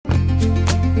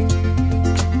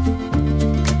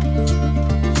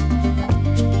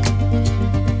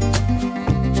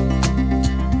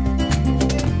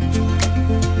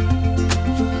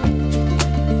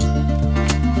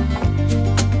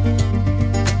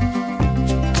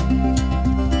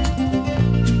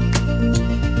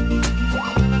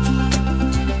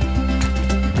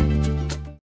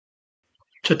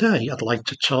Today I'd like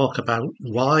to talk about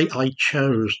why I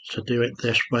chose to do it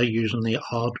this way using the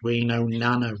Arduino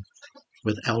Nano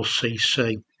with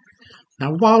LCC.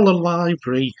 Now, while the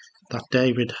library that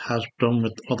David has done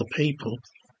with other people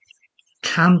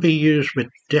can be used with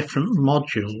different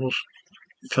modules,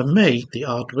 for me the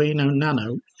Arduino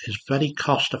Nano is very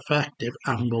cost effective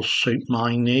and will suit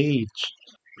my needs,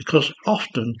 because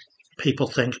often people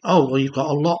think, oh well, you've got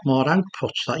a lot more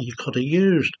outputs that you could have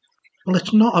used. Well,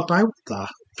 it's not about that.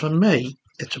 For me,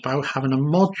 it's about having a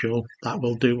module that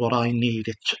will do what I need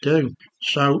it to do.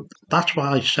 So that's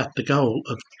why I set the goal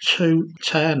of 2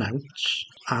 turnouts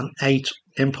and 8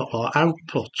 input or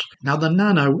outputs. Now the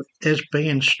Nano is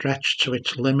being stretched to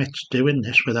its limits doing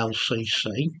this with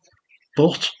LCC,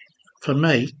 but for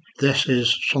me, this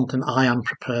is something I am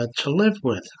prepared to live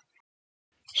with.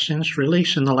 Since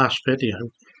releasing the last video,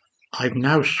 I've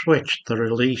now switched the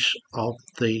release of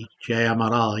the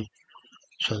JMRI,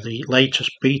 so the latest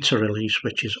beta release,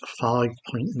 which is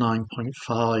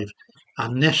 5.9.5,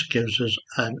 and this gives us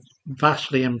a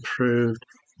vastly improved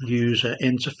user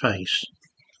interface.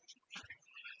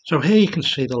 So here you can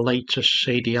see the latest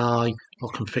CDI or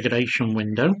configuration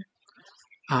window,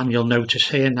 and you'll notice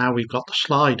here now we've got the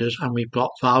sliders and we've got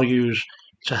values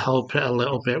to help it a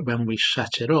little bit when we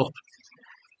set it up.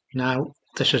 Now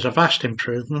this is a vast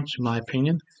improvement in my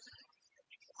opinion.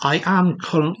 I am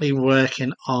currently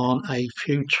working on a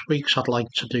few tweaks I'd like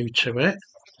to do to it,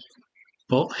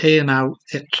 but here now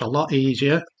it's a lot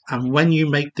easier, and when you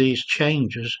make these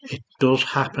changes it does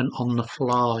happen on the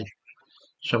fly,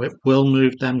 so it will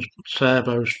move them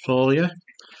servos for you.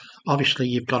 Obviously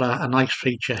you've got a nice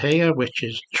feature here which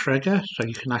is trigger, so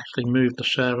you can actually move the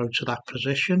servo to that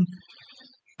position,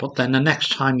 but then the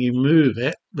next time you move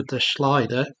it with the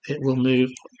slider it will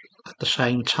move at the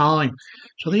same time.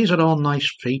 So these are all nice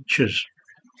features.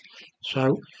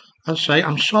 So as I say,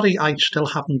 I'm sorry I still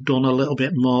haven't done a little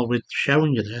bit more with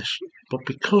showing you this, but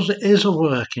because it is a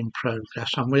work in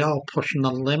progress and we are pushing the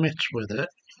limits with it,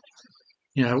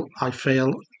 you know, I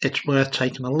feel it's worth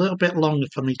taking a little bit longer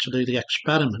for me to do the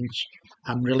experiments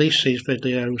and release these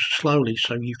videos slowly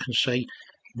so you can see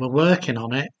we're working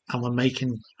on it and we're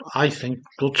making, I think,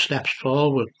 good steps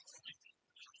forward.